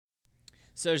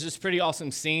So there's this pretty awesome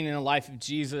scene in the life of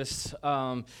Jesus.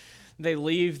 They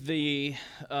leave the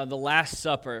Last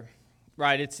Supper,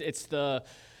 right? It's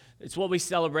what we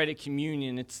celebrate at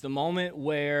communion. It's the moment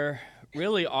where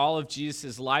really all of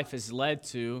Jesus' life has led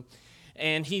to,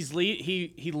 and he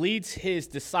leads his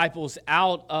disciples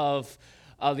out of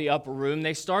the upper room.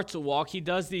 They start to walk. He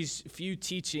does these few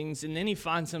teachings, and then he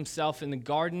finds himself in the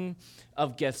Garden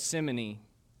of Gethsemane.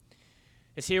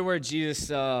 It's here where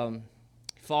Jesus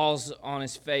falls on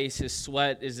his face. His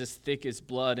sweat is as thick as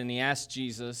blood, and he asks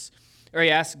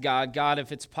God,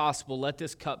 if it's possible, let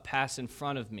this cup pass in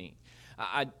front of me.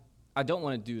 I don't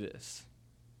want to do this.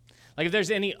 Like, if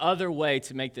there's any other way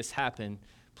to make this happen,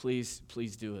 please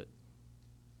do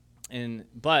it.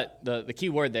 But the key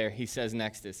word there he says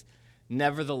next is,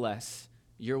 nevertheless,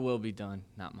 your will be done,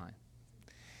 not mine.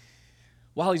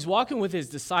 While he's walking with his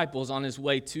disciples on his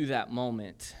way to that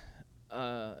moment,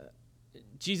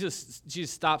 Jesus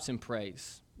stops and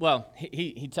prays. Well,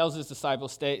 he tells his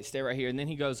disciples, stay right here, and then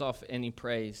he goes off and he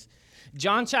prays.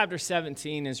 John chapter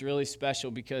 17 is really special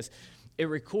because it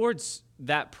records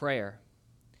that prayer.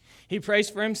 He prays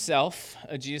for himself.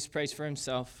 Jesus prays for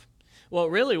himself. Well,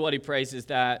 really what he prays is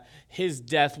that his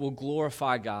death will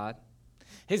glorify God.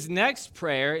 His next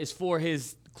prayer is for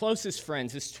his closest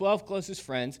friends, his 12 closest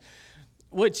friends,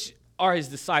 which are his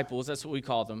disciples. That's what we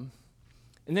call them.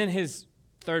 And then his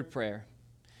third prayer.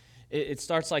 It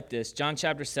starts like this. John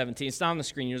chapter 17. It's not on the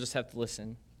screen. You'll just have to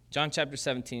listen. John chapter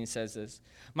 17 says this.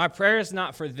 My prayer is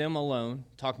not for them alone,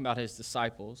 talking about his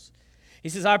disciples. He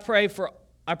says, I pray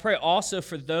also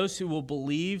for those who will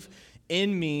believe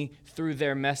in me through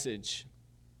their message.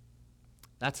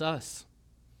 That's us.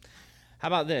 How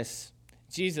about this?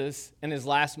 Jesus, in his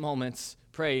last moments,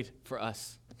 prayed for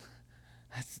us.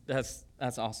 That's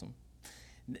awesome.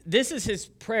 This is his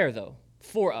prayer, though,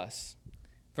 for us.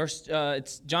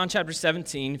 It's John chapter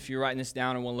 17, if you're writing this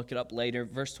down and we'll look it up later.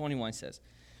 Verse 21 says,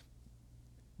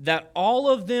 that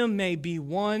all of them may be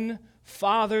one,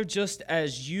 Father, just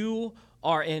as you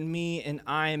are in me and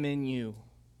I am in you.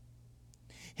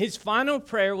 His final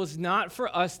prayer was not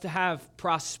for us to have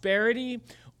prosperity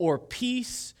or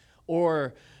peace,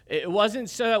 or it wasn't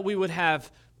so that we would have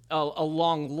a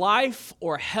long life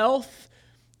or health.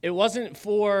 It wasn't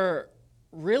for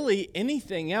really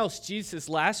anything else, Jesus'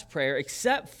 last prayer,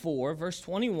 except for, verse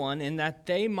 21, in that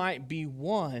they might be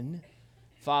one,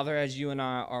 Father, as you and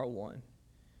I are one.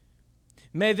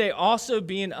 May they also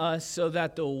be in us so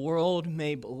that the world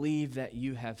may believe that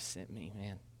you have sent me.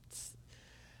 Man,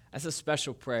 that's a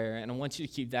special prayer, and I want you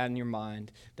to keep that in your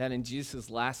mind, that in Jesus'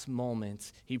 last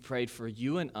moments, he prayed for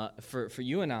you and for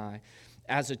you and I,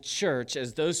 as a church,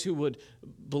 as those who would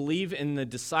believe in the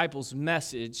disciples'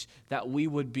 message, that we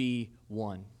would be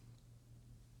one.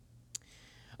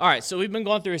 All right, so we've been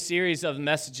going through a series of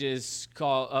messages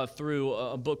through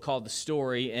a book called The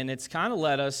Story, and it's kind of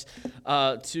led us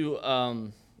to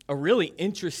a really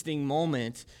interesting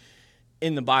moment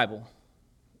in the Bible.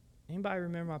 Anybody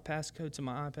remember my passcode to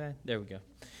my iPad? There we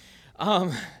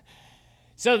go.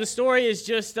 So the story is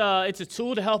just, it's a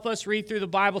tool to help us read through the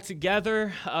Bible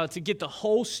together, to get the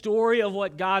whole story of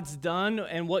what God's done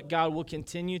and what God will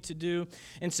continue to do.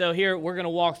 And so here we're going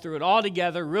to walk through it all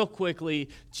together real quickly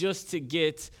just to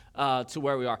get to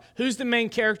where we are. Who's the main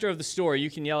character of the story?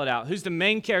 You can yell it out. Who's the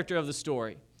main character of the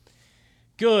story?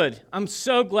 Good. I'm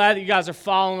so glad that you guys are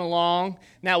following along.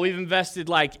 Now, we've invested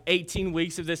like 18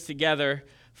 weeks of this together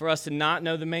for us to not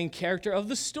know the main character of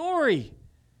the story.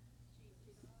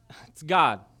 It's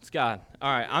God. It's God.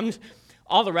 All right.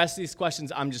 All the rest of these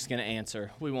questions I'm just going to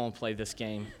answer. We won't play this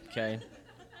game, okay?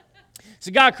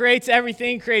 So God creates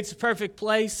everything, creates a perfect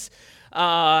place,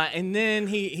 and then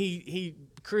he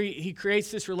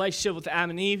creates this relationship with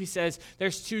Adam and Eve. He says,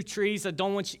 there's two trees. I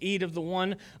don't want you to eat of the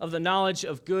one of the knowledge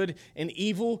of good and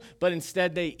evil, but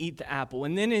instead they eat the apple.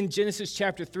 And then in Genesis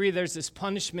chapter 3, there's this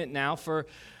punishment now for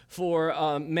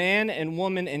man and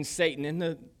woman and Satan. And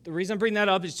the reason I bring that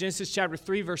up is Genesis chapter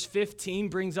 3, verse 15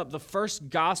 brings up the first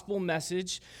gospel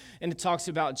message, and it talks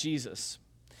about Jesus.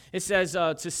 It says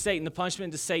to Satan, the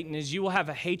punishment to Satan is you will have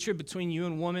a hatred between you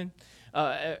and woman,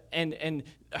 and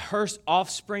her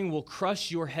offspring will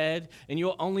crush your head, and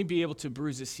you'll only be able to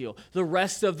bruise his heel. The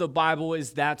rest of the Bible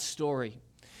is that story.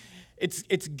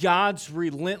 It's God's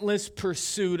relentless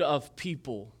pursuit of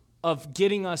people, of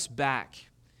getting us back.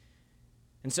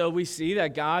 And so we see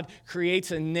that God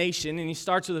creates a nation, and he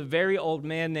starts with a very old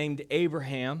man named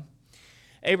Abraham.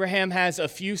 Abraham has a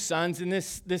few sons, and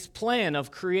this plan of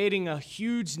creating a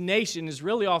huge nation is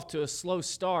really off to a slow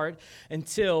start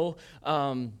until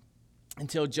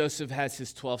until Joseph has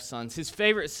his 12 sons. His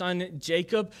favorite son,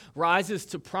 Jacob, rises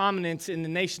to prominence in the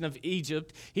nation of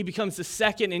Egypt. He becomes the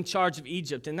second in charge of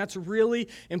Egypt. And that's really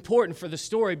important for the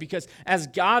story because as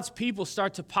God's people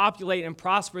start to populate and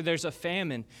prosper, there's a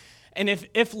famine. And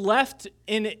if left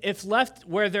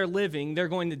where they're living, they're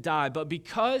going to die. But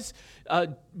because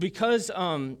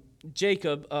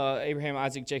Jacob, Abraham,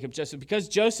 Isaac, Jacob, Joseph, because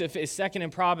Joseph is second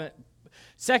in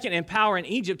power in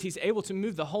Egypt, he's able to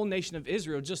move the whole nation of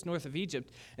Israel just north of Egypt,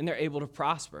 and they're able to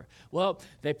prosper. Well,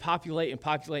 they populate and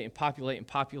populate and populate and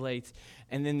populate,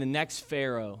 and then the next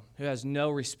Pharaoh, who has no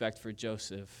respect for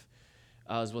Joseph,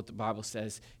 is what the Bible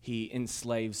says, he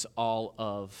enslaves all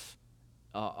of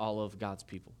God's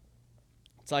people.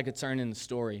 It's like a turn in the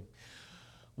story.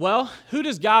 Well, who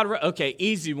does God, okay,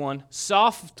 easy one,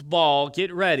 softball,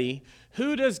 get ready.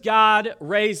 Who does God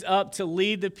raise up to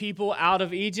lead the people out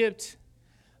of Egypt?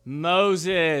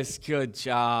 Moses. Good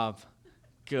job.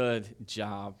 Good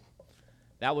job.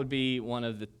 That would be one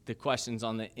of the questions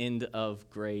on the end of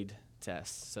grade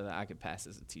test so that I could pass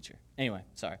as a teacher. Anyway,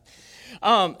 sorry.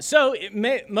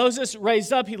 Moses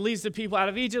raised up. He leads the people out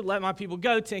of Egypt. Let my people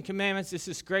go. 10 Commandments. This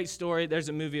is a great story. There's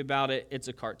a movie about it. It's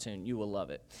a cartoon. You will love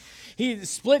it. He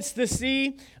splits the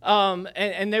sea,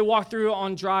 and they walk through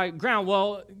on dry ground.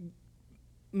 Well,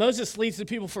 Moses leads the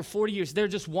people for 40 years. They're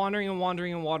just wandering and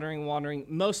wandering and wandering and wandering,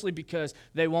 mostly because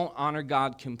they won't honor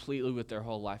God completely with their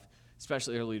whole life,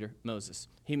 especially their leader, Moses.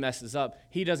 He messes up.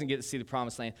 He doesn't get to see the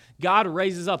promised land. God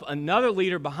raises up another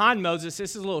leader behind Moses.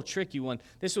 This is a little tricky one.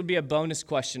 This would be a bonus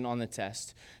question on the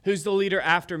test. Who's the leader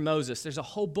after Moses? There's a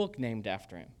whole book named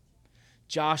after him.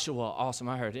 Joshua, awesome,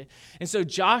 I heard it. And so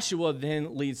Joshua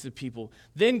then leads the people.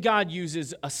 Then God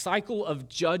uses a cycle of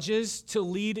judges to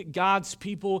lead God's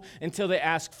people until they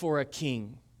ask for a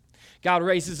king. God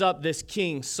raises up this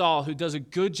king, Saul, who does a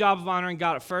good job of honoring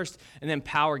God at first, and then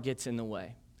power gets in the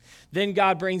way. Then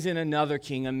God brings in another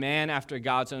king, a man after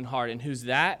God's own heart. And who's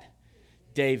that?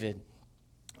 David.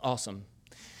 Awesome.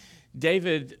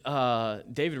 David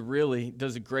really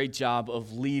does a great job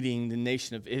of leading the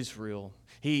nation of Israel.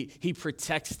 He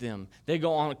protects them. They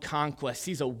go on a conquest.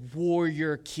 He's a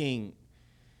warrior king.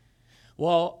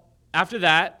 Well, after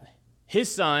that,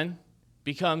 his son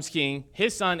becomes king.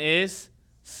 His son is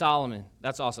Solomon.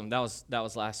 That's awesome. That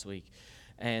was last week.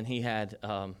 And he had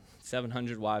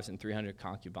 700 wives and 300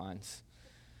 concubines.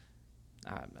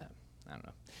 I don't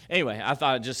know. Anyway, I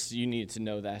thought just you needed to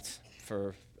know that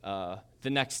for the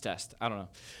next test. I don't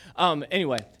know.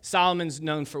 Anyway, Solomon's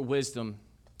known for wisdom.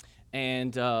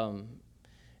 And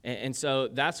so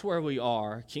that's where we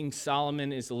are. King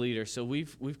Solomon is the leader. So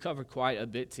we've covered quite a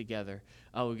bit together.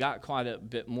 We've got quite a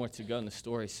bit more to go in the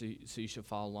story, so you should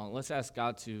follow along. Let's ask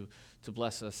God to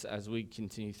bless us as we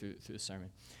continue through the sermon.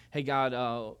 Hey, God,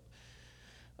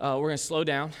 we're going to slow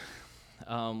down.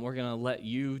 We're going to let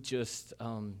you just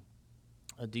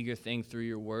do your thing through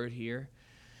your word here.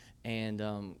 And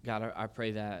God, I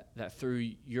pray that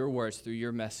through your words, through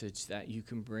your message, that you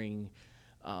can bring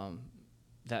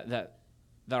that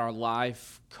our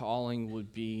life calling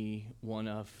would be one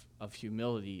of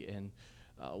humility and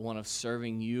one of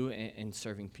serving you and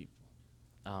serving people.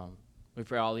 We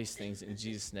pray all these things in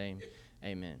Jesus' name.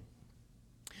 Amen.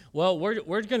 Well,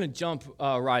 we're going to jump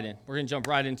right in. We're going to jump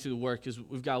right into the work because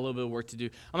we've got a little bit of work to do.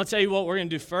 I'm going to tell you what we're going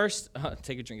to do first.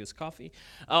 Take a drink of this coffee.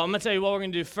 I'm going to tell you what we're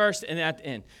going to do first and at the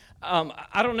end.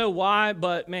 I don't know why,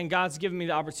 but man, God's given me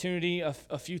the opportunity a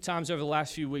few times over the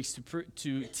last few weeks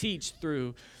to teach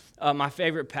through my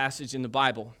favorite passage in the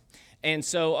Bible. And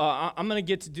so I'm going to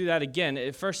get to do that again.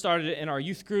 It first started in our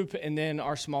youth group, and then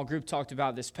our small group talked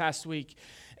about this past week.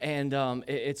 And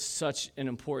it's such an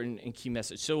important and key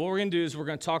message. So what we're going to do is we're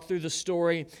going to talk through the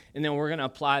story, and then we're going to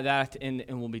apply that, and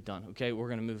we'll be done, okay? We're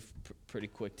going to move pretty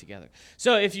quick together.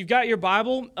 So if you've got your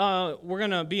Bible, we're going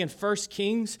to be in 1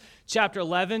 Kings chapter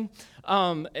 11.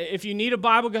 If you need a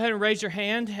Bible, go ahead and raise your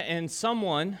hand, and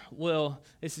someone will,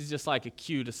 this is just like a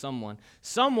cue to someone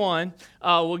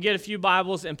will get a few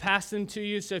Bibles and pass them to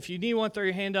you. So if you need one, throw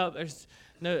your hand up. There's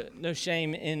no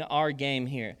shame in our game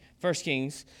here. 1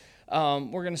 Kings.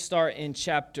 We're going to start in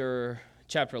chapter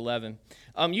 11.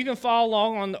 You can follow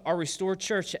along on our Restore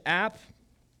Church app,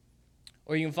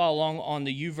 or you can follow along on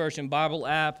the YouVersion Bible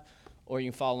app, or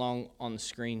you can follow along on the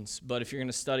screens. But if you're going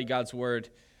to study God's Word,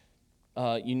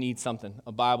 you need something,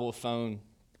 a Bible, a phone,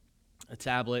 a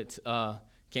tablet.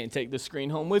 Can't take the screen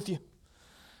home with you.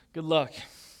 Good luck.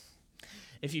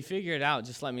 If you figure it out,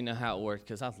 just let me know how it worked,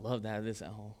 because I'd love to have this at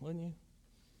home, wouldn't you?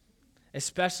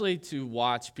 Especially to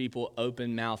watch people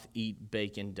open mouth eat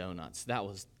bacon donuts. That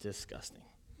was disgusting.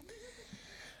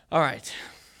 All right,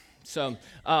 so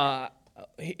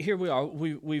here we are.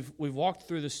 We've walked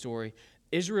through the story,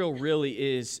 Israel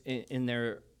really is in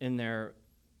their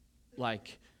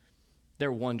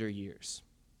wonder years.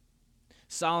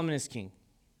 Solomon is king.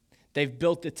 They've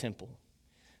built the temple.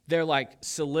 They're like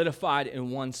solidified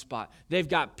in one spot. They've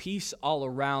got peace all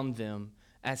around them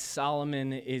as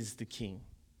Solomon is the king.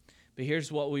 But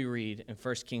here's what we read in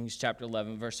 1 Kings chapter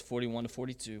 11, verse 41 to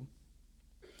 42.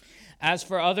 As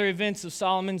for other events of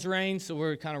Solomon's reign, so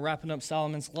we're kind of wrapping up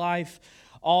Solomon's life,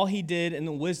 all he did and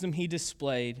the wisdom he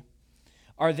displayed,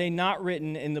 are they not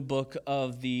written in the book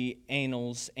of the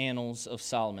annals of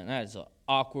Solomon? That is an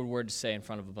awkward word to say in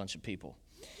front of a bunch of people.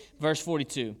 Verse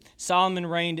 42, Solomon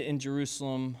reigned in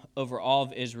Jerusalem over all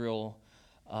of Israel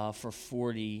for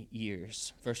 40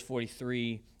 years. Verse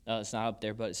 43, it's not up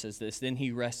there, but it says this, then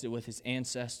he rested with his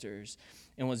ancestors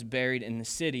and was buried in the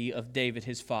city of David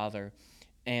his father,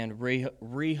 and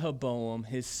Rehoboam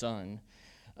his son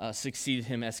succeeded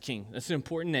him as king. That's an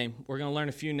important name. We're going to learn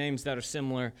a few names that are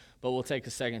similar, but we'll take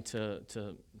a second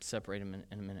to separate them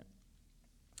in a minute.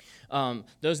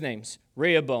 Those names,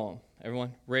 Rehoboam.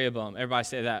 Everyone, Rehoboam. Everybody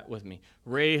say that with me.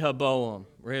 Rehoboam.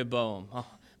 Oh,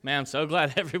 man, I'm so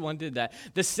glad everyone did that.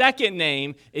 The second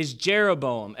name is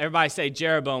Jeroboam. Everybody say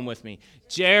Jeroboam with me.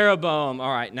 Jeroboam.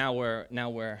 All right, now we're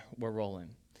rolling.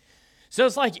 So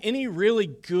it's like any really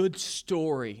good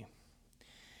story.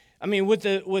 I mean,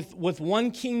 with one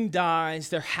king dies,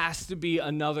 there has to be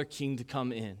another king to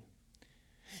come in.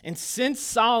 And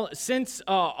since all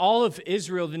of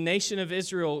Israel, the nation of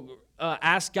Israel,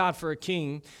 asked God for a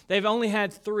king, they've only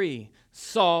had 3: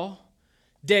 Saul,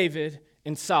 David,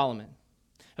 and Solomon.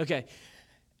 Okay,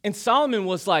 and Solomon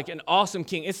was like an awesome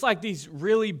king. It's like these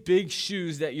really big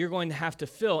shoes that you're going to have to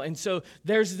fill. And so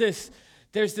there's this.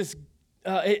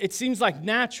 It seems like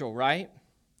natural, right?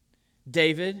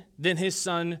 David, then his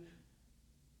son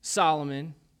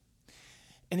Solomon.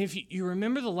 And if you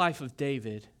remember the life of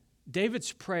David,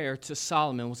 David's prayer to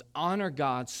Solomon was, honor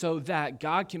God so that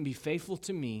God can be faithful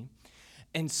to me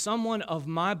and someone of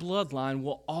my bloodline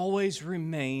will always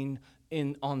remain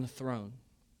on the throne.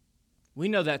 We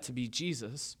know that to be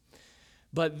Jesus,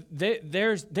 but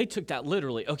they took that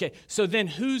literally. Okay, so then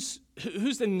who's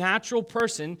the natural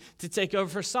person to take over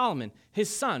for Solomon?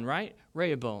 His son, right?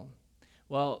 Rehoboam.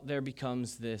 Well, there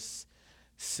becomes this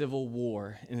civil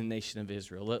war in the nation of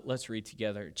Israel. Let's read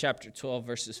together. Chapter 12,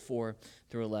 verses 4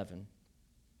 through 11.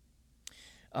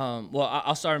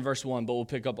 I'll start in verse 1, but we'll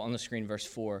pick up on the screen verse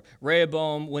 4.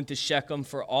 Rehoboam went to Shechem,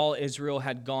 for all Israel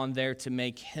had gone there to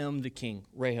make him the king,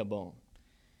 Rehoboam.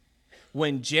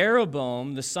 When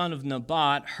Jeroboam, the son of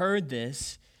Nebat, heard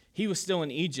this, he was still in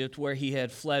Egypt, where he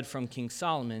had fled from King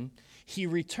Solomon. He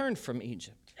returned from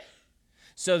Egypt.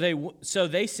 So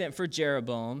they sent for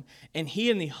Jeroboam, and he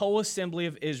and the whole assembly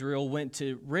of Israel went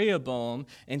to Rehoboam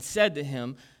and said to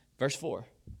him, verse 4,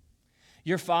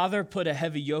 your father put a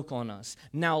heavy yoke on us.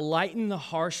 Now lighten the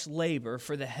harsh labor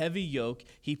for the heavy yoke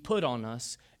he put on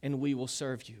us, and we will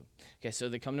serve you. Okay, so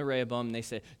they come to Rehoboam, and they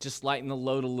say, just lighten the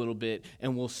load a little bit,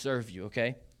 and we'll serve you,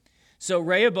 okay? So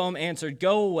Rehoboam answered,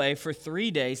 go away for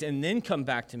 3 days, and then come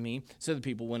back to me. So the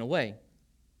people went away.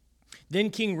 Then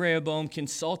King Rehoboam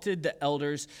consulted the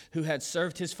elders who had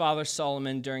served his father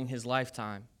Solomon during his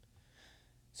lifetime.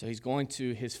 So he's going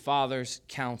to his father's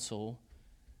council.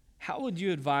 How would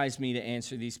you advise me to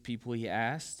answer these people, he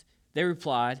asked. They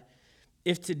replied,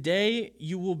 if today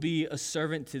you will be a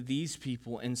servant to these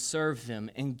people and serve them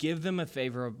and give them a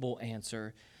favorable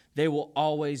answer, they will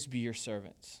always be your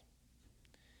servants.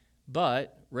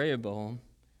 But Rehoboam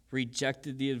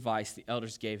rejected the advice the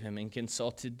elders gave him and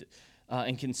consulted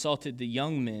the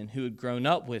young men who had grown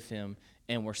up with him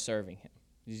and were serving him.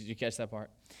 Did you catch that part?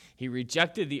 He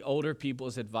rejected the older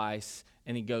people's advice,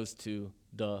 and he goes to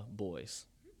the boys.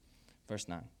 Verse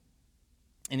 9.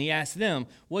 And he asked them,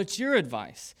 what's your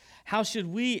advice? How should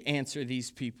we answer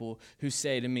these people who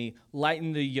say to me,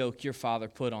 lighten the yoke your father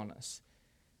put on us?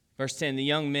 Verse 10, the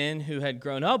young men who had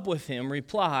grown up with him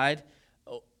replied,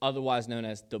 otherwise known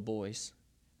as the boys,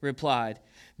 replied,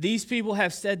 these people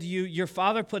have said to you, your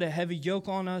father put a heavy yoke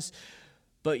on us,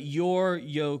 but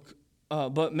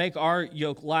make our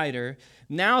yoke lighter.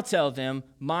 Now tell them,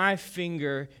 my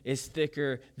finger is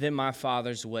thicker than my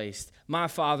father's waist. My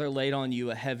father laid on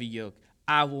you a heavy yoke.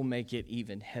 I will make it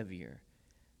even heavier.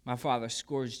 My father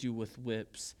scourged you with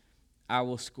whips. I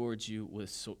will scourge you with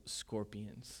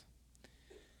scorpions.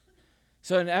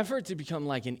 So in an effort to become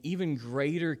like an even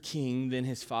greater king than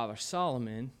his father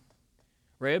Solomon,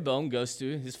 Rehoboam goes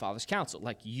to his father's council.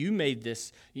 Like, you made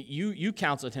this, you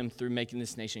counseled him through making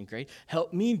this nation great.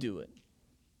 Help me do it.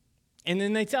 And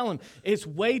then they tell him, it's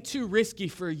way too risky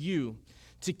for you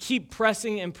to keep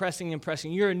pressing and pressing and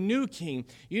pressing. You're a new king.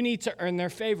 You need to earn their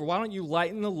favor. Why don't you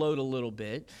lighten the load a little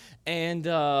bit and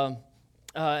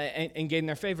gain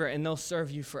their favor, and they'll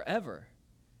serve you forever.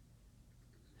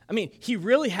 I mean, he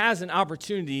really has an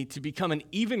opportunity to become an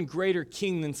even greater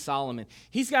king than Solomon.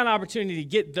 He's got an opportunity to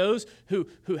get those who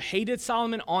hated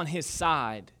Solomon on his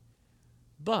side.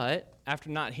 But after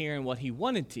not hearing what he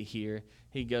wanted to hear,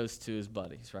 he goes to his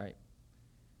buddies, right?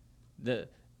 The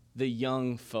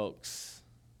young folks.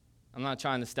 I'm not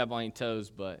trying to step on your toes,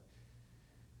 but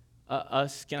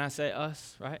us, can I say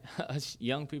us, right? Us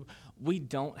young people, we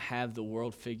don't have the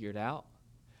world figured out.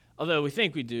 Although we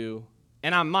think we do,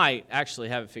 and I might actually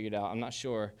have it figured out. I'm not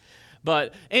sure.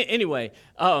 But anyway,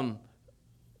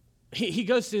 he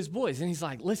goes to his boys, and he's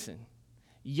like, listen,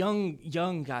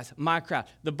 young guys, my crowd.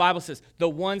 The Bible says the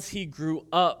ones he grew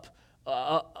up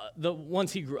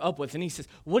with. And he says,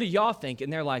 what do y'all think?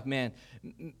 And they're like, man,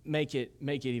 make it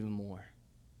even more.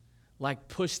 Like,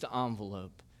 push the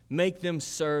envelope. Make them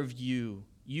serve you.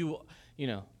 You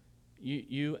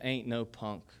ain't no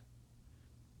punk.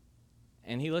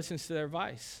 And he listens to their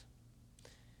advice.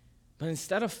 But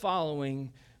instead of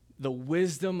following the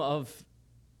wisdom of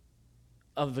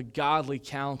the godly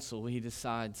counsel, he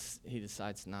decides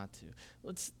not to.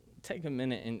 Let's take a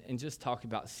minute and just talk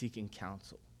about seeking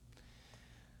counsel.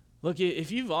 Look,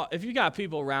 if you've got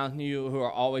people around you who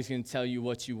are always going to tell you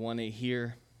what you want to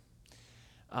hear,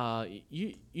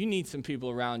 you need some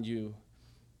people around you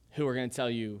who are going to tell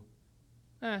you,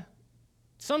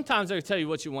 sometimes they're going to tell you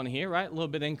what you want to hear, right? A little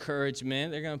bit of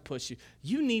encouragement. They're going to push you.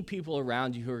 You need people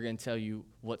around you who are going to tell you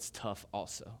what's tough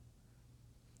also.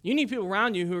 You need people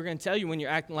around you who are going to tell you when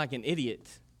you're acting like an idiot.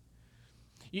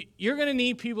 You're going to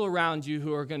need people around you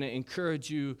who are going to encourage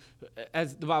you,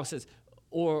 as the Bible says,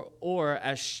 or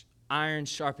as iron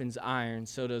sharpens iron,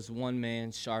 so does one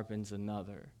man sharpens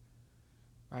another.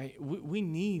 Right? We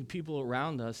need people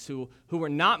around us who we're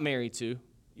not married to.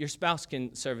 Your spouse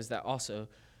can serve as that also,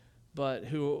 but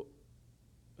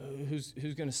who's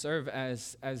going to serve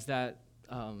as that?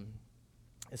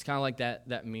 It's kind of like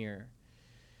that mirror.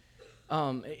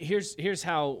 Here's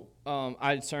how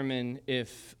I determine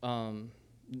if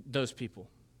those people,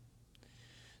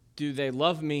 do they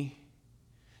love me?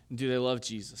 Do they love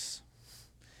Jesus?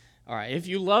 All right, if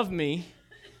you love me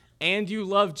and you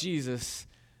love Jesus,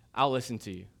 I'll listen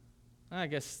to you. I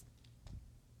guess,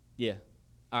 yeah.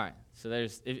 All right, so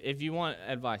if you want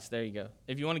advice, there you go.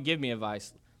 If you want to give me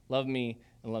advice, love me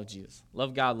and love Jesus.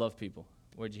 Love God, love people.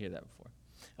 Where'd you hear that before?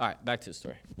 All right, back to the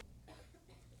story.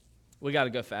 We got to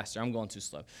go faster. I'm going too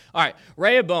slow. All right,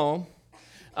 Rehoboam,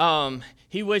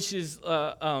 he wishes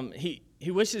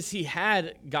he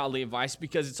had godly advice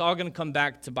because it's all going to come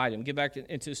back to bite him. Get back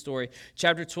into the story.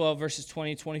 Chapter 12, verses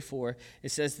 20 and 24, it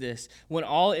says this. When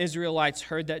all Israelites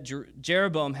heard that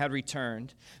Jeroboam had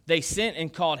returned, they sent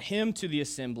and called him to the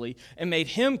assembly and made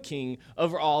him king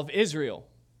over all of Israel.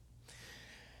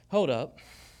 Hold up.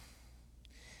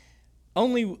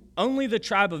 Only the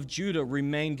tribe of Judah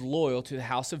remained loyal to the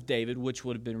house of David, which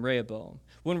would have been Rehoboam.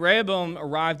 When Rehoboam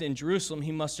arrived in Jerusalem,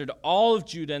 he mustered all of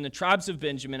Judah and the tribes of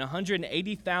Benjamin,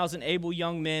 180,000 able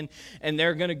young men, and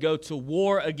they're going to go to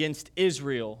war against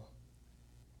Israel.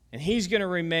 And he's going to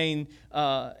remain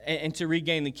and to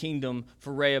regain the kingdom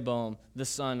for Rehoboam, the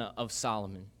son of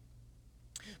Solomon.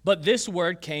 But this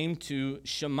word came to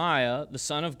Shemaiah, the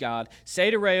son of God, say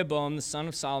to Rehoboam, the son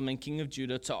of Solomon, king of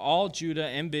Judah, to all Judah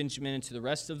and Benjamin and to the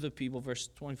rest of the people, verse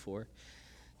 24,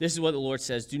 this is what the Lord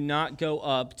says, do not go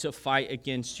up to fight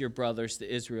against your brothers,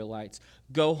 the Israelites.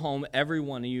 Go home, every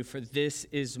one of you, for this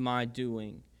is my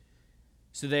doing.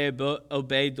 So they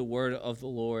obeyed the word of the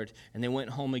Lord, and they went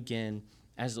home again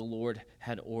as the Lord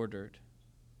had ordered.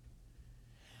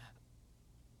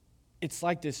 It's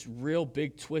like this real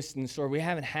big twist in the story. We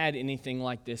haven't had anything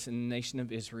like this in the nation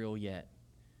of Israel yet.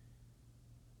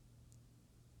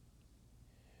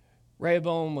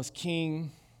 Rehoboam was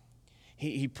king.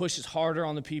 He pushes harder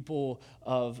on the people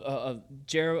of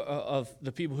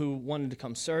the people who wanted to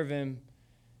come serve him.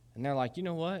 And they're like, you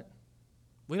know what?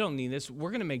 We don't need this.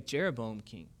 We're going to make Jeroboam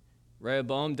king.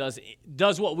 Rehoboam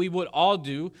does what we would all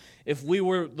do if we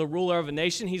were the ruler of a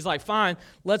nation. He's like, fine,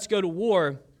 let's go to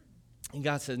war. And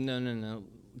God said, no,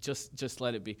 just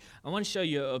let it be. I want to show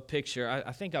you a picture.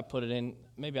 I think I put it in.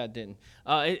 Maybe I didn't.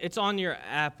 It's on your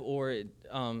app,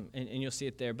 and you'll see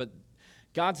it there. But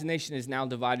God's nation is now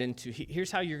divided into,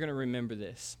 here's how you're going to remember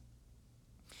this.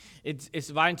 It's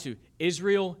divided into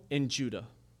Israel and Judah.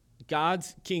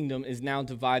 God's kingdom is now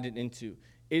divided into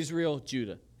Israel,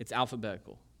 Judah. It's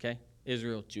alphabetical, okay?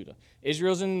 Israel, Judah.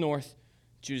 Israel's in the north,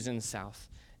 Judah's in the south.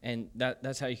 And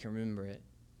that's how you can remember it.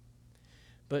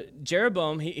 But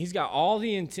Jeroboam, he's got all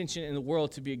the intention in the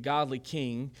world to be a godly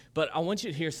king, but I want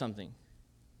you to hear something.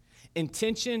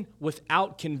 Intention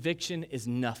without conviction is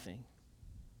nothing.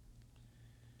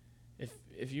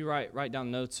 If you write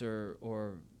down notes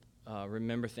or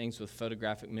remember things with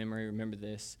photographic memory, remember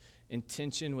this.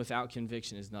 Intention without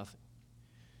conviction is nothing.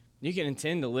 You can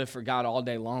intend to live for God all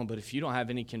day long, but if you don't have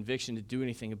any conviction to do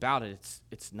anything about it,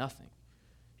 it's nothing.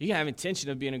 You can have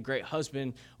intention of being a great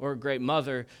husband or a great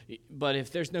mother, but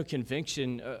if there's no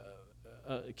conviction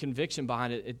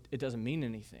behind it, it doesn't mean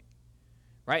anything.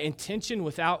 Right? Intention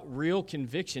without real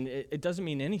conviction, it doesn't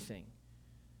mean anything.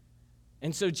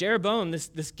 And so Jeroboam,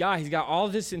 this guy, he's got all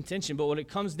this intention, but when it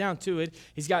comes down to it,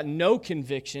 he's got no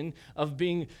conviction of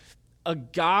being a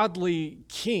godly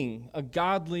king, a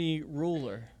godly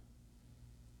ruler.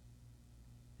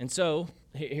 And so,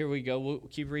 here we go. We'll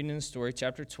keep reading in the story,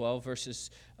 chapter 12, verses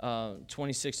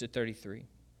 26 to 33.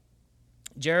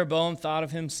 Jeroboam thought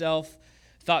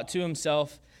to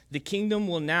himself, the kingdom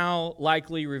will now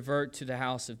likely revert to the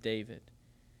house of David.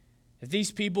 If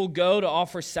these people go to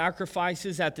offer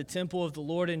sacrifices at the temple of the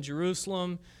Lord in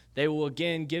Jerusalem, they will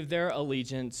again give their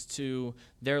allegiance to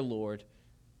their Lord,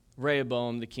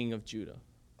 Rehoboam, the king of Judah.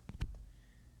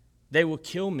 They will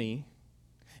kill me,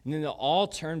 and then they'll all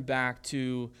turn back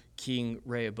to King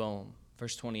Rehoboam.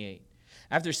 Verse 28.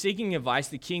 After seeking advice,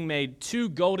 the king made 2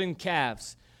 golden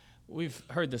calves. We've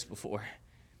heard this before.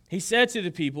 He said to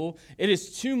the people, it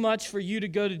is too much for you to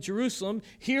go to Jerusalem.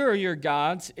 Here are your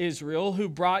gods, Israel, who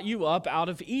brought you up out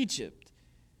of Egypt.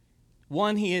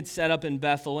 One he had set up in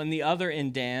Bethel and the other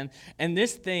in Dan, and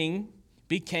this thing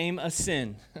became a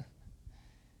sin.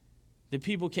 The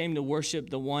people came to worship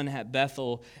the one at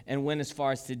Bethel and went as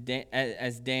far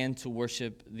as Dan to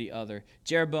worship the other.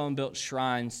 Jeroboam built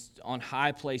shrines on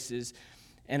high places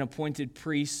and appointed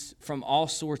priests from all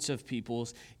sorts of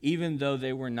peoples, even though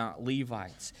they were not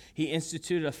Levites. He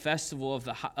instituted a festival of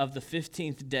the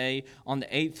 15th day on the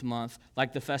 8th month,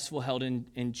 like the festival held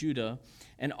in Judah,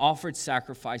 and offered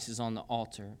sacrifices on the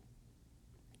altar.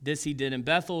 This he did in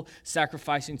Bethel,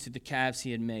 sacrificing to the calves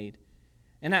he had made.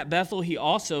 And at Bethel he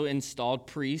also installed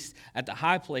priests at the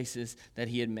high places that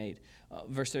he had made.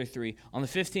 Verse 33, on the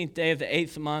 15th day of the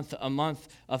 8th month, a month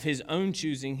of his own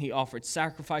choosing, he offered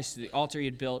sacrifice to the altar he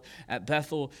had built at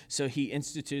Bethel. So he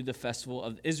instituted the festival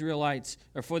of the Israelites,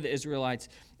 or for the Israelites,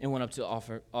 and went up to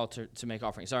the altar to make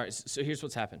offerings. All right, so here's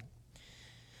what's happened.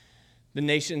 The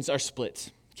nations are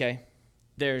split, okay?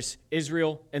 There's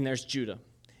Israel and there's Judah.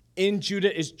 In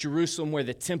Judah is Jerusalem, where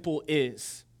the temple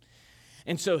is.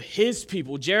 And so his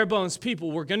people, Jeroboam's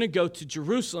people, were going to go to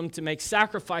Jerusalem to make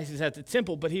sacrifices at the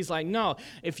temple. But he's like, no,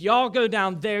 if y'all go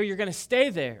down there, you're going to stay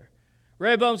there.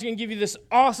 Rehoboam's going to give you this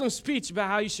awesome speech about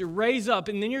how you should raise up,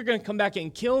 and then you're going to come back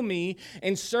and kill me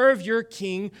and serve your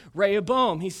king,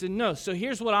 Rehoboam. He said, no, so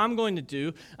here's what I'm going to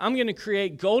do. I'm going to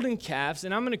create golden calves,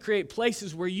 and I'm going to create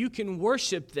places where you can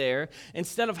worship there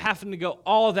instead of having to go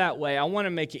all that way. I want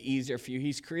to make it easier for you.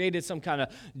 He's created some kind of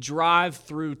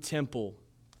drive-through temple.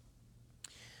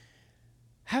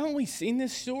 Haven't we seen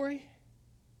this story?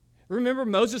 Remember,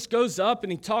 Moses goes up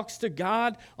and he talks to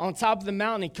God on top of the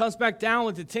mountain. He comes back down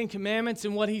with the 10 Commandments,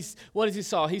 and what does he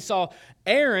saw? He saw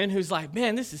Aaron, who's like,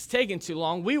 man, this is taking too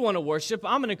long. We want to worship.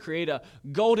 I'm going to create a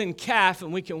golden calf,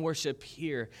 and we can worship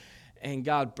here. And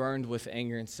God burned with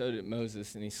anger, and so did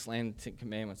Moses, and he slammed the 10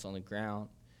 Commandments on the ground.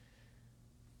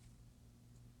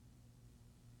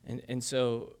 And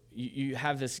so you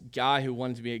have this guy who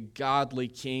wanted to be a godly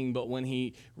king, but when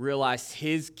he realized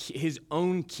his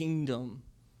own kingdom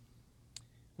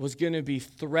was going to be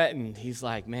threatened, he's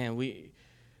like, man, we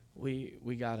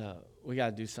gotta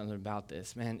do something about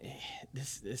this, man.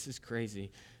 This is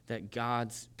crazy that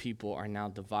God's people are now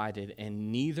divided,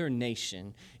 and neither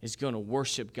nation is going to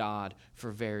worship God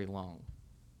for very long.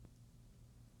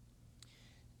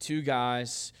 2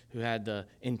 guys who had the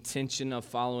intention of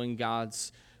following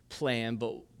God's plan,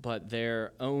 but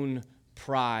their own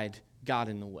pride got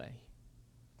in the way.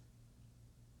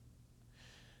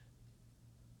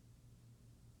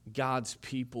 God's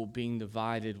people being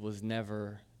divided is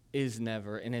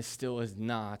never, and it still is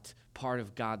not part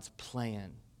of God's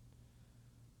plan.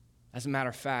 As a matter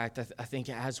of fact, I think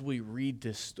as we read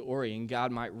this story, and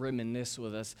God might reminisce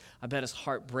with us, I bet his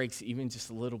heart breaks even just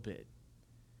a little bit.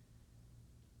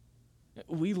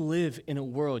 We live in a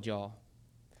world, y'all,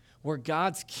 where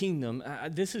God's kingdom,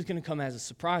 this is going to come as a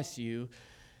surprise to you,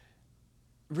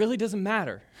 really doesn't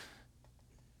matter.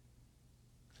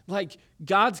 Like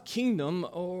God's kingdom,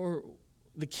 or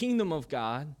the kingdom of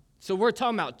God, so we're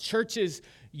talking about churches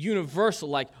universal,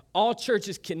 like all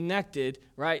churches connected,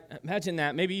 right? Imagine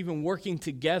that, maybe even working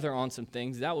together on some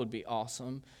things. That would be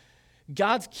awesome.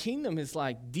 God's kingdom is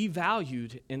like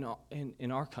devalued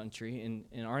in our country,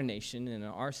 in our nation, in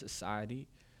our society.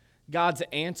 God's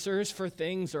answers for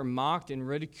things are mocked and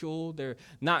ridiculed. They're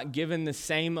not given the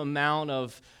same amount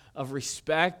of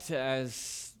respect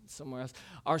as somewhere else.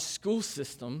 Our school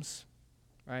systems,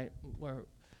 right, we're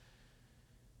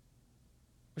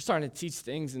starting to teach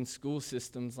things in school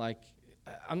systems like,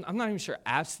 I'm not even sure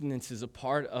abstinence is a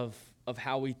part of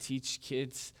how we teach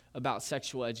kids about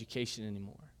sexual education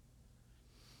anymore.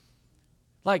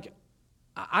 Like,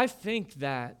 I think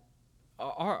that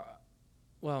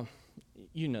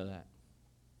you know that.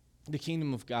 The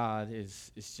kingdom of God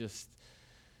is just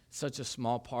such a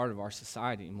small part of our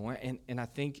society anymore, and I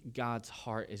think God's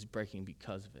heart is breaking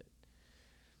because of it.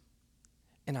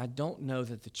 And I don't know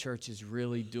that the church is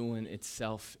really doing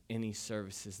itself any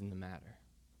services in the matter.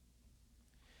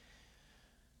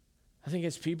 I think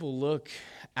as people look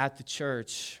at the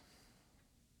church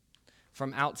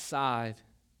from outside,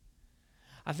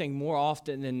 I think more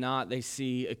often than not they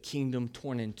see a kingdom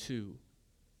torn in two.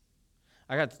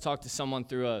 I got to talk to someone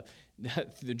through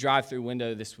the drive-through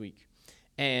window this week,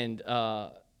 and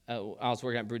I was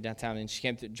working at Brew downtown, and she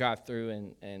came to drive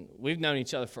through, and we've known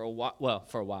each other for a while. Well,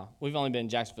 for a while. We've only been in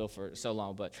Jacksonville for so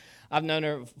long, but I've known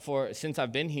her since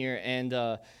I've been here,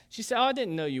 and she said, "Oh, I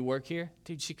didn't know you work here."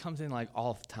 Dude, she comes in like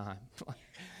all the time.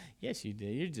 Yes, you do.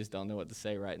 You just don't know what to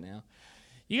say right now.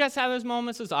 You guys have those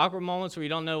moments, those awkward moments where you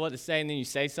don't know what to say, and then you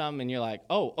say something, and you're like,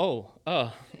 oh.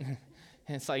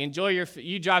 And it's like, enjoy your food.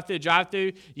 You drive through the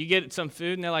drive-through, you get some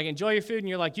food, and they're like, enjoy your food, and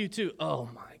you're like, you too. Oh,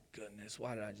 my goodness,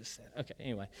 why did I just say that? Okay,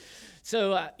 anyway.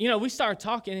 So, we started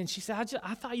talking, and she said,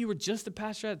 I thought you were just the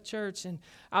pastor at the church. And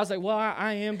I was like, well,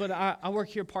 I am, but I work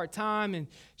here part-time. And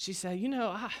she said,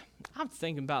 I'm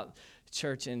thinking about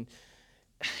church, and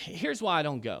here's why I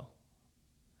don't go.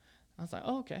 I was like,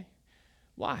 oh, okay.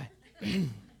 Why?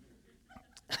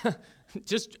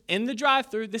 Just in the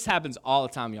drive-thru, this happens all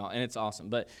the time, y'all, and it's awesome.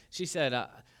 But she said, I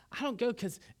don't go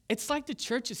because it's like the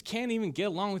churches can't even get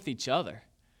along with each other.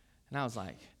 And I was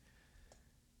like,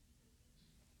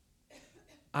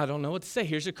 I don't know what to say.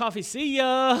 Here's your coffee. See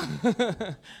ya.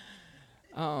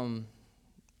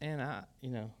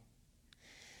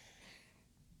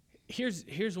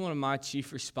 Here's one of my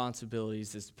chief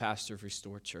responsibilities as pastor of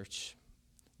Restore Church.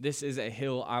 This is a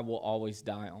hill I will always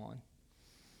die on.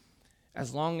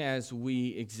 As long as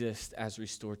we exist as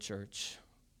Restore Church,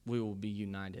 we will be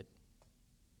united.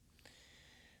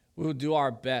 We will do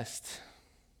our best.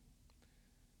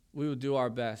 We will do our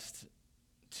best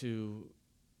to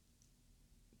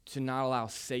not allow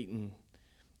Satan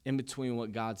in between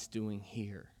what God's doing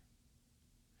here.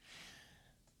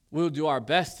 We will do our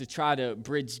best to try to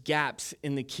bridge gaps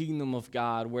in the kingdom of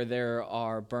God where there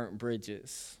are burnt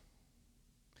bridges.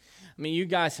 I mean, you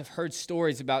guys have heard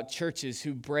stories about churches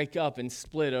who break up and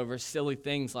split over silly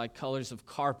things like colors of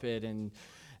carpet and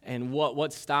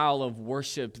what style of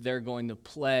worship they're going to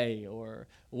play or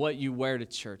what you wear to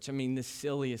church. I mean, the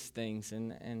silliest things.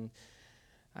 And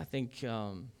I think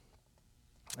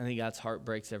God's heart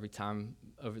breaks every time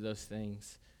over those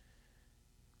things.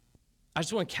 I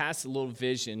just want to cast a little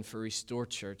vision for Restore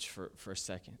Church for a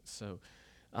second. So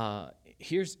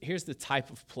here's the type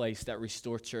of place that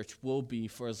Restore Church will be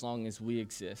for as long as we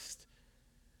exist.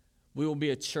 We will be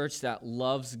a church that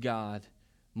loves God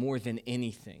more than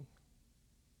anything.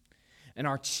 And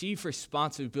our chief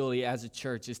responsibility as a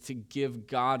church is to give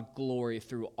God glory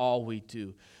through all we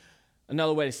do.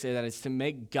 Another way to say that is to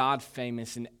make God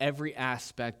famous in every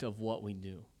aspect of what we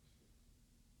do.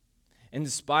 And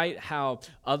despite how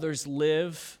others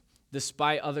live,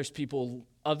 despite other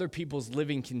people's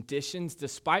living conditions,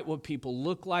 despite what people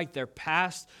look like, their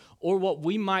past, or what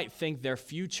we might think their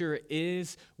future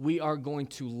is, we are going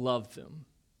to love them.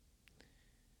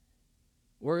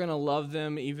 We're going to love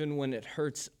them even when it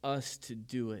hurts us to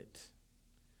do it.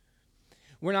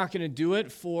 We're not going to do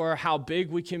it for how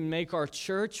big we can make our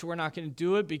church. We're not going to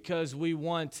do it because we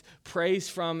want praise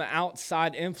from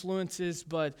outside influences.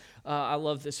 But I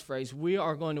love this phrase. We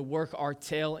are going to work our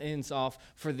tail ends off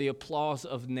for the applause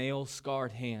of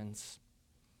nail-scarred hands.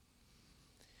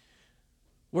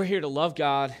 We're here to love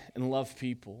God and love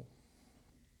people.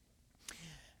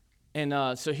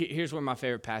 And so here's where my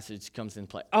favorite passage comes in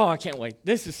play. Oh, I can't wait.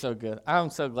 This is so good.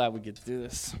 I'm so glad we get to do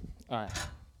this. All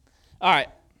right.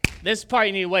 This is part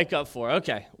you need to wake up for.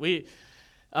 Okay,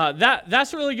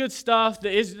 that's really good stuff.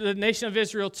 The nation of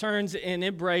Israel turns and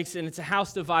it breaks, and it's a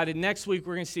house divided. Next week,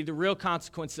 we're going to see the real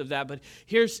consequences of that. But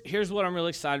here's what I'm really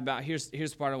excited about. Here's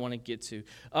the part I want to get to.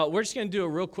 We're just going to do a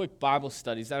real quick Bible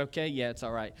study. Is that okay? Yeah, it's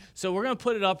all right. So we're going to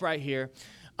put it up right here.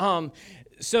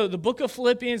 So the book of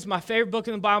Philippians, my favorite book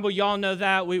in the Bible. Y'all know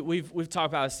that. We've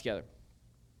talked about this together.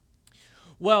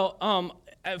 Well,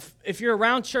 if you're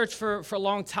around church for a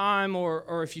long time,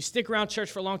 or if you stick around church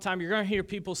for a long time, you're going to hear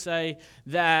people say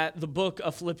that the book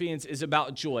of Philippians is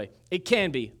about joy. It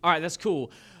can be. All right, that's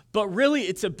cool. But really,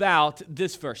 it's about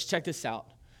this verse. Check this out.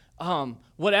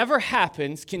 Whatever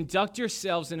happens, conduct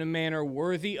yourselves in a manner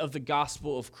worthy of the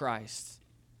gospel of Christ.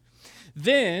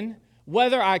 Then,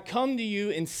 whether I come to you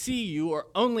and see you or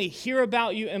only hear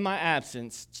about you in my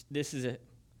absence, this is it.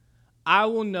 I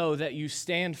will know that you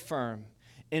stand firm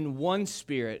in one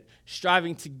spirit,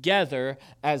 striving together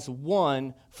as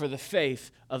one for the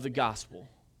faith of the gospel.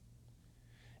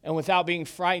 And without being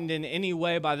frightened in any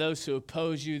way by those who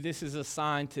oppose you, this is a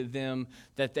sign to them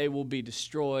that they will be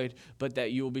destroyed, but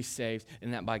that you will be saved,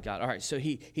 and that by God. All right, so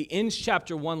he ends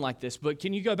chapter 1 like this, but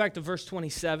can you go back to verse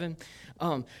 27?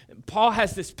 Paul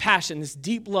has this passion, this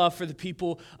deep love for the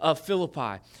people of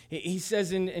Philippi. He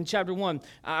says in chapter 1,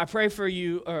 I pray for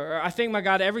you, or I thank my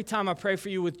God every time I pray for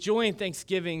you with joy and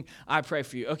thanksgiving, I pray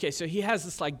for you. Okay, so he has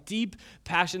this like deep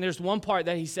passion. There's one part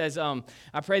that he says, I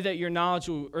pray that your knowledge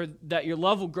or that your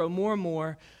love will grow more and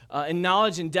more in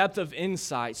knowledge and depth of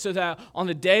insight, so that on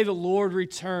the day the Lord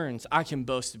returns, I can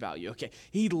boast about you. Okay,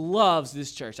 he loves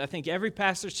this church. I think every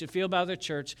pastor should feel about their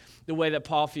church the way that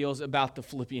Paul feels about the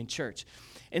Philippian church.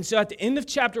 And so at the end of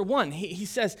chapter 1, he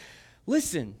says,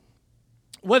 listen,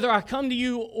 whether I come to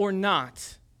you or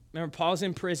not, remember Paul's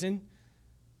in prison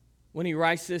when he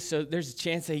writes this, so there's a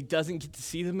chance that he doesn't get to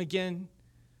see them again.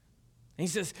 And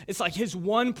he says, it's like his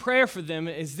one prayer for them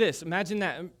is this. Imagine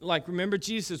that, like, remember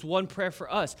Jesus' one prayer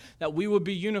for us, that we would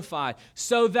be unified,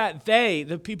 so that they,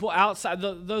 the people outside,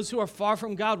 those who are far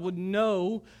from God, would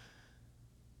know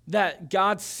that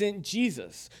God sent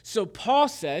Jesus. So Paul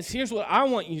says, here's what I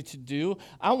want you to do.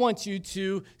 I want you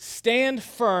to stand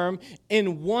firm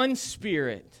in one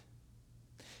spirit,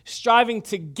 striving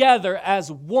together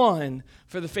as one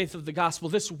for the faith of the gospel.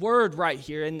 This word right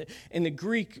here in the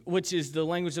Greek, which is the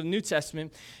language of the New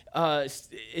Testament,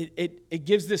 it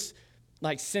gives this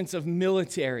like sense of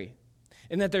military,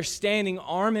 and that they're standing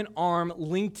arm in arm,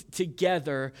 linked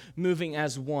together, moving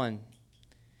as one.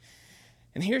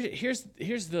 And here's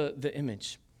the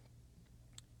image.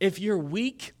 If you're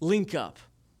weak, link up,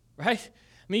 right?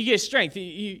 I mean, you get strength.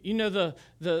 You know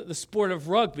the sport of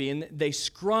rugby, and they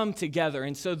scrum together.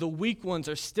 And so the weak ones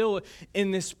are still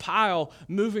in this pile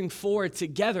moving forward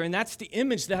together. And that's the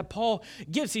image that Paul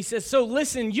gives. He says, so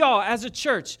listen, y'all, as a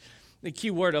church. The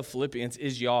key word of Philippians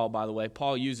is y'all, by the way.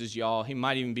 Paul uses y'all. He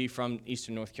might even be from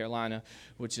Eastern North Carolina,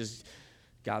 which is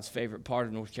God's favorite part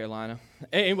of North Carolina.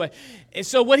 Anyway, and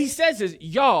so what he says is,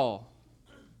 y'all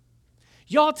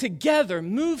together,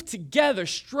 move together,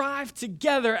 strive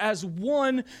together as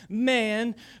one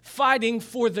man fighting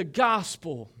for the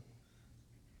gospel.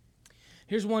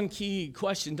 Here's one key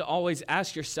question to always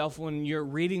ask yourself when you're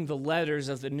reading the letters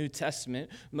of the New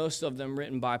Testament, most of them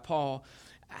written by Paul.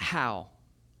 How?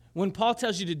 When Paul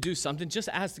tells you to do something, just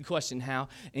ask the question, how?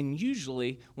 And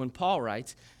usually when Paul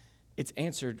writes, it's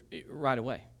answered right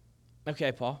away.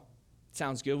 Okay, Paul,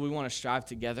 sounds good. We want to strive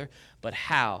together, but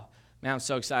how? Man, I'm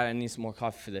so excited. I need some more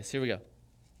coffee for this. Here we go.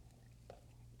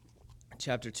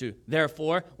 Chapter 2.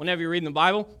 Therefore, whenever you're reading the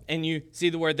Bible and you see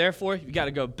the word therefore, you got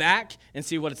to go back and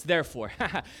see what it's there for.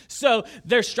 So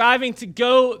they're striving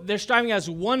as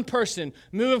one person,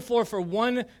 moving forward for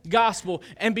one gospel.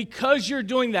 And because you're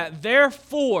doing that,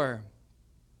 therefore,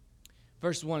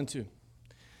 verses 1 and 2.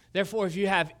 Therefore, if you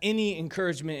have any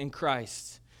encouragement in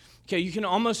Christ. Okay, you can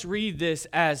almost read this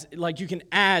as, like, you can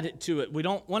add to it. We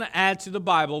don't want to add to the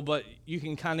Bible, but you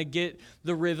can kind of get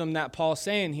the rhythm that Paul's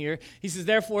saying here. He says,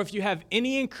 therefore, if you have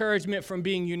any encouragement from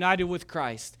being united with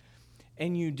Christ,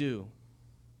 and you do.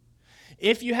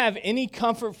 If you have any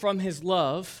comfort from his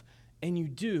love, and you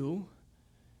do.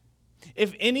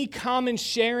 If any common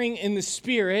sharing in the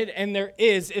Spirit, and there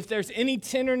is, if there's any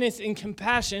tenderness and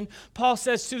compassion, Paul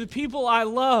says, to the people I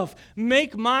love,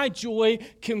 make my joy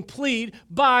complete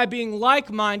by being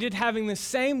like-minded, having the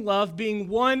same love, being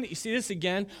one, you see this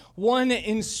again, one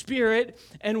in spirit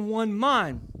and one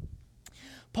mind.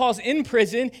 Paul's in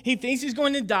prison. He thinks he's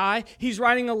going to die. He's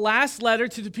writing a last letter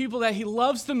to the people that he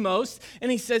loves the most. And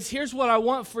he says, here's what I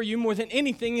want for you more than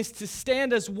anything is to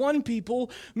stand as one people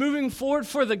moving forward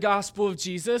for the gospel of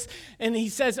Jesus. And he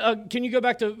says, can you go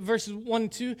back to verses 1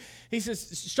 and 2? He says,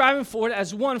 striving forward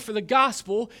as one for the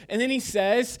gospel. And then he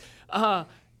says, and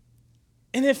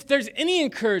if there's any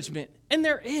encouragement, and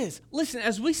there is, listen,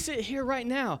 as we sit here right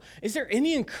now, is there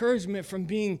any encouragement from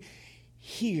being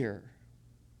here?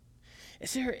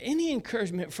 Is there any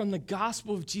encouragement from the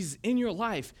gospel of Jesus in your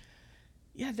life?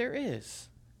 Yeah, there is.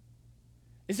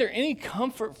 Is there any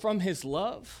comfort from his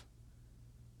love?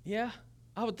 Yeah,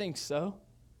 I would think so.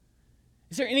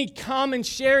 Is there any common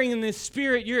sharing in this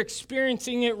Spirit? You're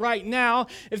experiencing it right now.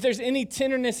 If there's any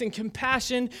tenderness and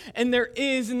compassion, and there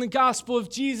is in the gospel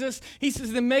of Jesus, he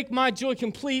says, then make my joy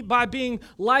complete by being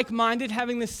like-minded,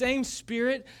 having the same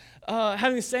Spirit,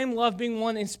 having the same love, being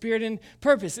one in spirit and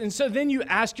purpose. And so then you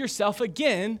ask yourself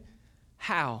again,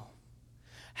 how?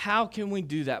 How can we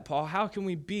do that, Paul? How can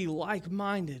we be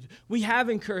like-minded? We have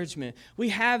encouragement. We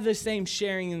have the same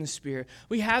sharing in the Spirit.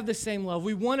 We have the same love.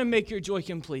 We want to make your joy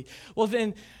complete. Well,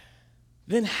 then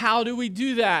how do we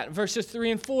do that? Verses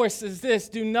 3 and 4 says this,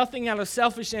 do nothing out of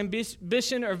selfish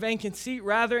ambition or vain conceit.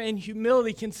 Rather, in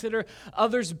humility, consider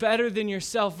others better than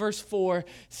yourself. Verse 4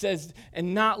 says,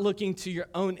 and not looking to your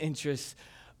own interests,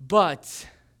 but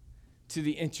to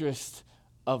the interest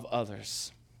of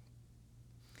others.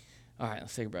 All right,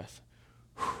 let's take a breath.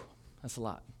 Whew, that's a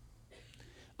lot.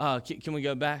 Can we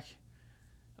go back?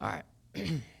 All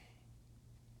right.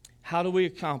 How do we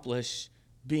accomplish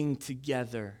being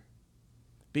together,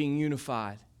 being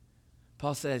unified?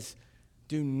 Paul says,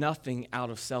 do nothing out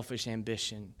of selfish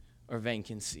ambition or vain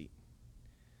conceit,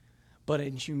 but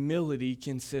in humility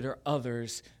consider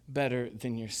others better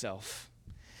than yourself.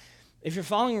 If you're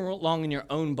following along in your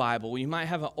own Bible, you might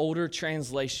have an older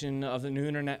translation of the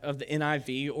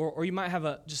NIV, or you might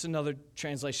have just another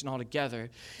translation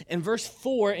altogether. And verse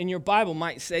 4 in your Bible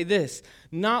might say this,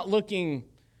 not looking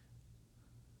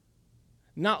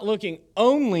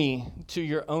only to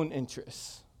your own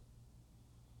interests.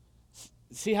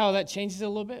 See how that changes it a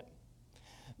little bit?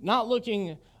 Not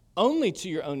looking only to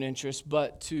your own interests,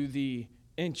 but to the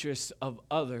interests of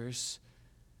others.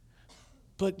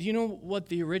 But do you know what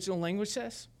the original language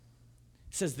says?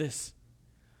 It says this,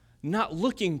 not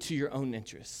looking to your own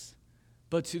interests,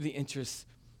 but to the interests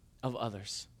of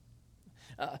others.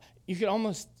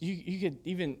 You could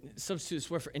even substitute this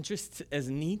word for interests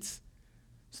as needs.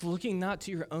 So looking not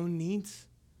to your own needs,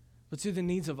 but to the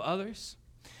needs of others.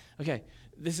 Okay,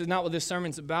 this is not what this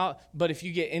sermon's about, but if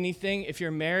you get anything, if you're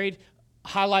married,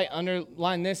 highlight,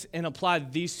 underline this, and apply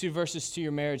these two verses to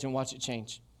your marriage and watch it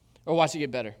change, or watch it get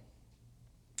better.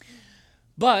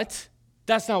 But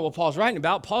that's not what Paul's writing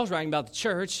about. Paul's writing about the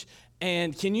church.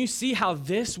 And can you see how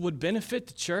this would benefit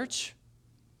the church?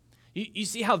 You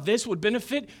see how this would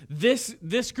benefit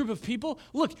this group of people?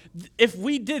 Look, if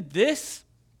we did this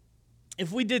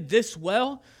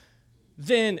well,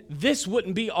 then this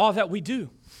wouldn't be all that we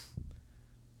do.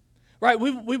 Right?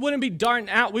 We wouldn't be darting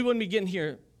out. We wouldn't be getting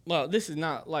here. Well, this is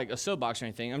not like a soapbox or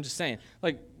anything. I'm just saying,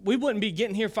 we wouldn't be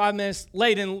getting here 5 minutes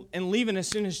late and leaving as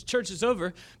soon as church is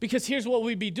over, because here's what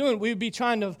we'd be doing. We would be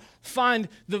trying to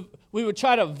we would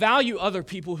try to value other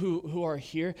people who are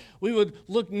here. We would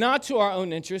look not to our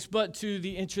own interests, but to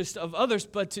the interest of others.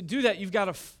 But to do that, you've got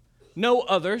to know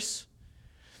others,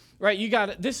 right?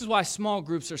 This is why small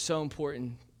groups are so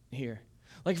important here.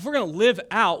 Like, if we're going to live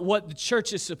out what the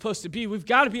church is supposed to be, we've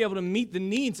got to be able to meet the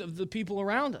needs of the people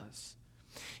around us.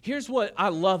 Here's what I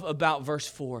love about verse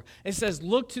 4. It says,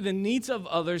 look to the needs of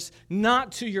others,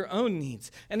 not to your own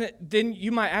needs. And then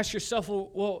you might ask yourself,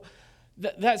 well,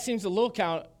 that seems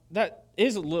that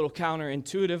is a little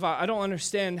counterintuitive. I don't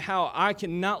understand how I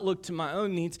can not look to my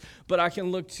own needs, but I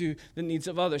can look to the needs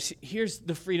of others. Here's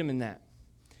the freedom in that.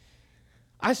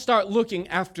 I start looking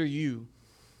after you.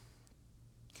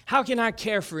 How can I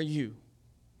care for you?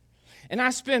 And I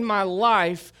spend my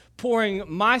life pouring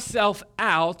myself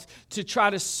out to try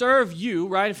to serve you,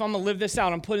 right? If I'm going to live this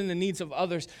out, I'm putting the needs of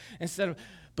others instead of,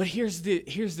 but here's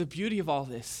the beauty of all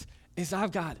this, is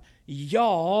I've got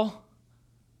y'all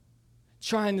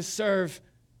trying to serve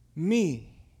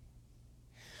me.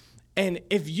 And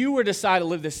if you were to decide to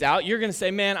live this out, you're going to say,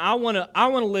 man, I want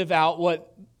to live out what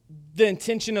the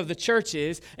intention of the church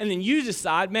is, and then you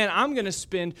decide, man, I'm going to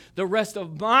spend the rest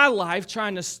of my life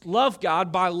trying to love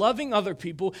God by loving other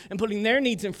people and putting their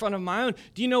needs in front of my own.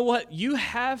 Do you know what you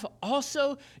have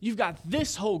also? You've got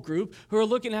this whole group who are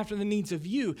looking after the needs of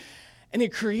you. And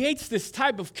it creates this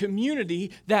type of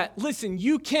community that, listen,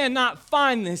 you cannot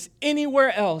find this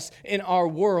anywhere else in our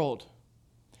world.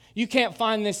 You can't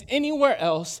find this anywhere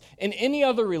else in any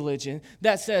other religion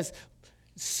that says,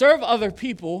 serve other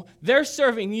people, they're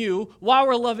serving you while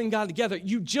we're loving God together.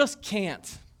 You just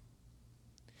can't.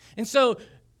 And so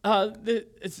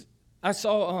I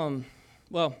saw,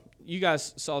 you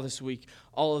guys saw this week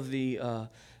all of the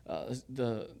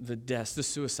deaths, the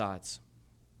suicides,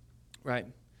 right?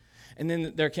 And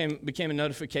then there became a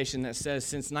notification that says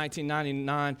since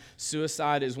 1999,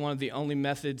 suicide is one of the only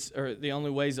methods or the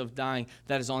only ways of dying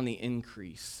that is on the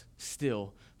increase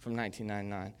still from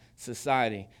 1999.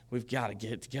 Society, we've got to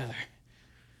get it together.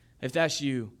 If that's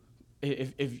you,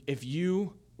 if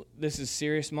you, this is a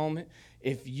serious moment,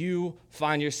 if you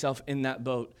find yourself in that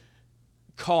boat,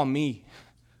 call me.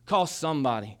 Call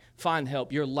somebody. Find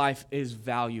help. Your life is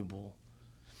valuable.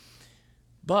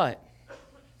 But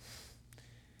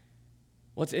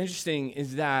what's interesting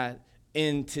is that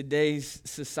in today's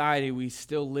society, we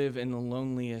still live in the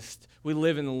loneliest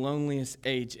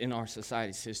age in our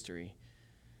society's history.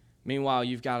 Meanwhile,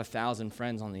 you've got 1,000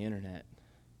 friends on the internet.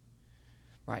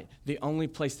 Right? The only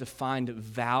place to find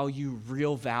value,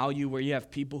 real value, where you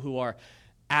have people who are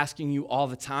asking you all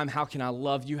the time, how can I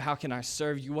love you? How can I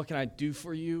serve you? What can I do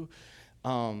for you?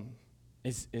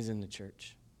 Is in the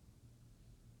church.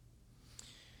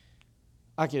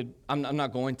 I'm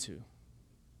not going to.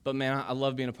 But man, I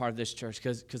love being a part of this church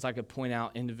because I could point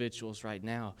out individuals right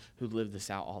now who live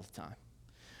this out all the time.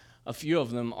 A few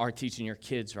of them are teaching your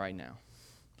kids right now.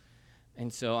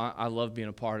 And so I love being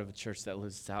a part of a church that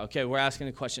lives this out. Okay, we're asking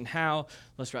the question, how?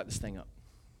 Let's wrap this thing up.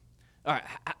 All right,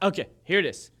 okay, here it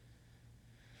is.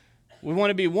 We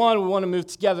want to be one. We want to move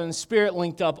together in the Spirit,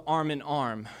 linked up arm in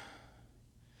arm.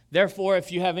 Therefore,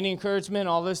 if you have any encouragement,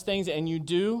 all those things, and you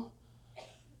do,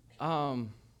 here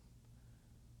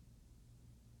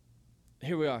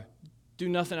we are. Do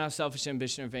nothing out of selfish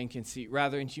ambition or vain conceit.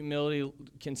 Rather, in humility,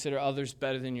 consider others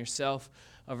better than yourself.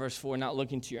 Verse 4, not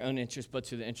looking to your own interest, but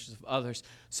to the interests of others.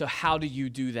 So how do you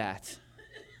do that?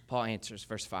 Paul answers,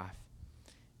 verse 5.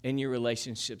 In your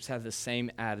relationships, have the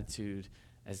same attitude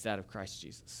as that of Christ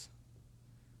Jesus.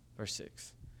 Verse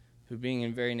 6, who being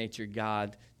in very nature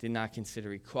God, did not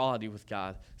consider equality with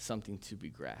God something to be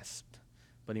grasped,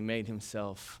 but he made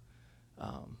himself,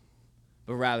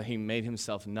 he made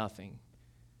himself nothing,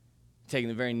 taking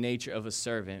the very nature of a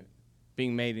servant,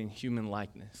 being made in human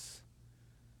likeness.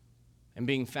 And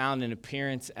being found in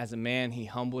appearance as a man, he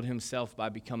humbled himself by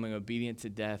becoming obedient to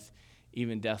death,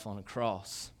 even death on a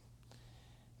cross.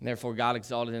 And therefore God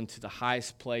exalted him to the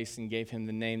highest place and gave him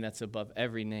the name that's above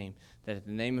every name, that at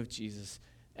the name of Jesus,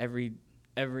 every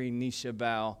knee shall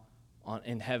bow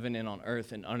in heaven and on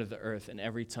earth and under the earth, and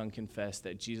every tongue confess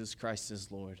that Jesus Christ is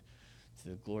Lord, to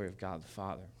the glory of God the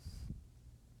Father.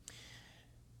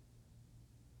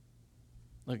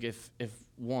 Look, if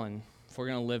we're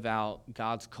going to live out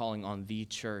God's calling on the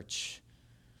church,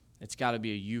 it's got to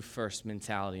be a you first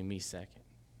mentality, me second.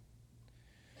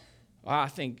 Well, I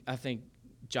think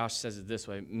Josh says it this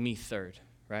way, me third,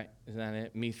 right? Isn't that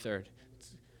it? Me third.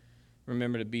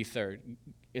 Remember to be third.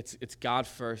 It's God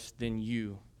first, then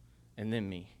you, and then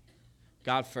me.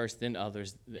 God first, then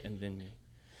others, and then me.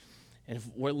 And if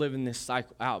we're living this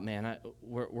cycle out, man,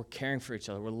 we're caring for each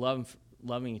other. We're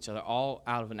loving each other, all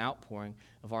out of an outpouring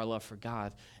of our love for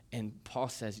God. And Paul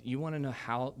says, you want to know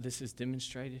how this is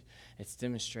demonstrated? It's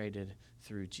demonstrated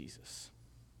through Jesus.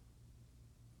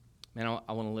 Man,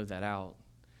 I want to live that out.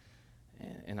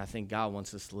 And I think God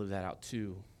wants us to live that out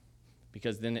too.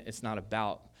 Because then it's not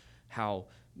about how,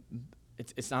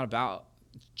 it's not about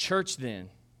church then.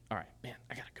 All right, man,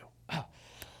 I got to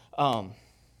go.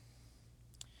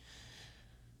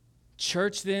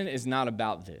 Church then is not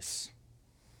about this.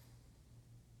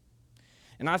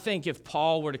 And I think if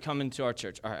Paul were to come into our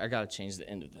church, all right, I got to change the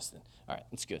end of this then. All right,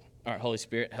 that's good. All right, Holy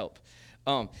Spirit, help.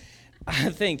 I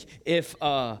think if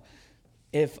Paul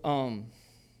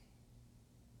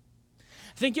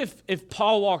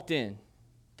walked in,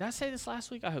 did I say this last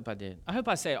week? I hope I did. I hope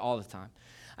I say it all the time.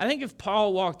 I think if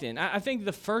Paul walked in, I think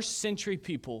the first century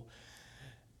people,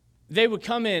 they would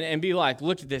come in and be like,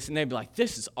 look at this, and they'd be like,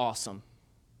 this is awesome.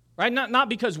 Right? Not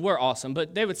because we're awesome,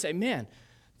 but they would say, man,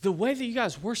 the way that you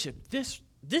guys worship, this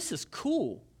is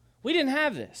cool. We didn't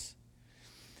have this.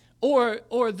 Or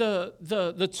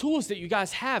the tools that you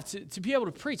guys have to be able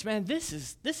to preach, man, this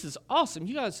is awesome.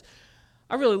 You guys,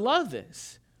 I really love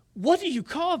this. What do you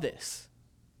call this?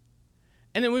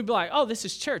 And then we'd be like, oh, this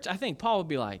is church. I think Paul would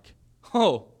be like,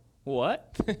 oh,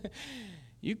 what?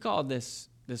 You call this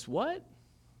what?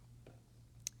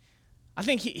 I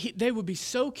think they would be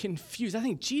so confused. I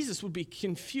think Jesus would be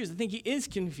confused. I think he is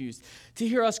confused to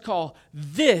hear us call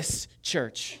this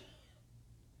church.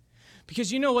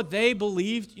 Because you know what they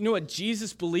believed? You know what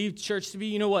Jesus believed church to be?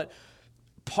 You know what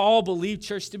Paul believed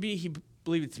church to be? He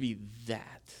believed it to be that.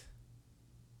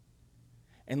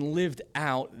 And lived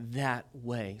out that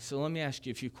way. So let me ask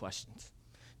you a few questions.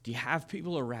 Do you have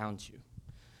people around you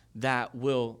that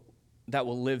will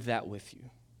live that with you?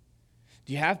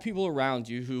 Do you have people around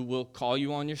you who will call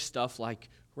you on your stuff like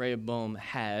Rehoboam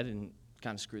had and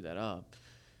kind of screw that up?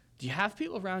 Do you have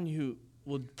people around you who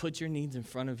will put your needs in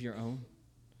front of their own?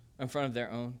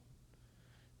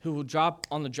 Who will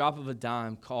on the drop of a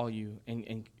dime call you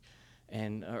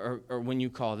or when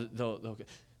you call, they'll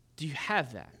do you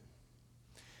have that?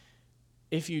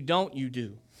 If you don't, you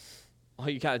do. All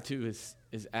you got to do is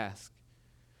ask.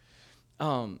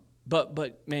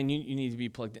 But man, you need to be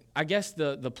plugged in. I guess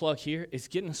the plug here is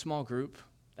getting a small group.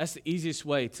 That's the easiest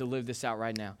way to live this out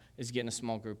right now, is getting a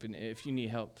small group. And if you need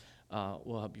help,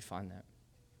 we'll help you find that.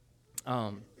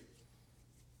 All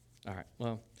right,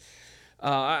 well,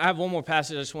 I have one more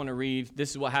passage I just want to read. This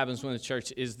is what happens when the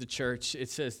church is the church. It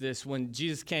says this: when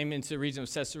Jesus came into the region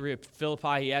of Caesarea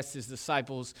Philippi, he asked his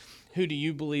disciples, "Who do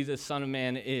you believe the Son of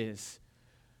Man is?"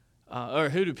 Or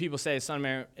who do people say the Son of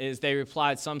Man is? They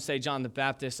replied, some say John the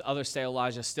Baptist, others say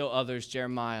Elijah, still others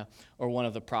Jeremiah or one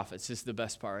of the prophets. This is the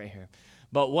best part right here.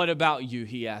 But what about you,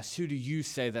 he asked. Who do you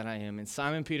say that I am? And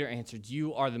Simon Peter answered,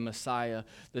 you are the Messiah,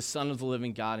 the Son of the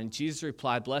living God. And Jesus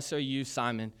replied, blessed are you,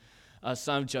 Simon,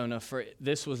 son of Jonah, for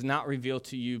this was not revealed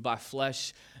to you by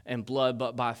flesh and blood,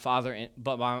 but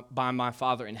by my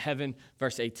Father in heaven.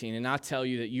 Verse 18, and I tell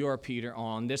you that you are Peter,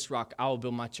 on this rock I will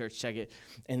build my church, check it,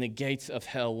 and the gates of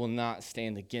hell will not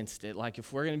stand against it. Like,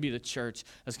 if we're going to be the church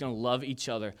that's going to love each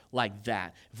other like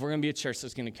that, if we're going to be a church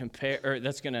that's going to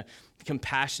that's going to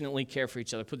compassionately care for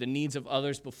each other, put the needs of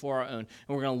others before our own, and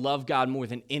we're going to love God more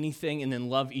than anything and then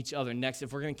love each other next,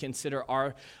 if we're going to consider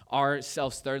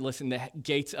ourselves third, listen, the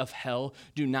gates of hell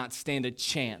do not stand a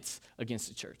chance against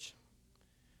the church.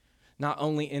 Not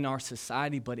only in our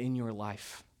society, but in your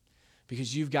life.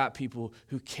 Because you've got people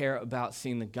who care about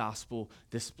seeing the gospel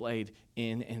displayed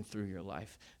in and through your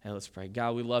life. Hey, let's pray.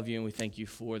 God, we love you and we thank you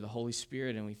for the Holy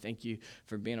Spirit, and we thank you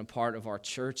for being a part of our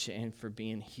church and for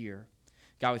being here.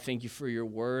 God, we thank you for your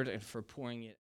word and for pouring it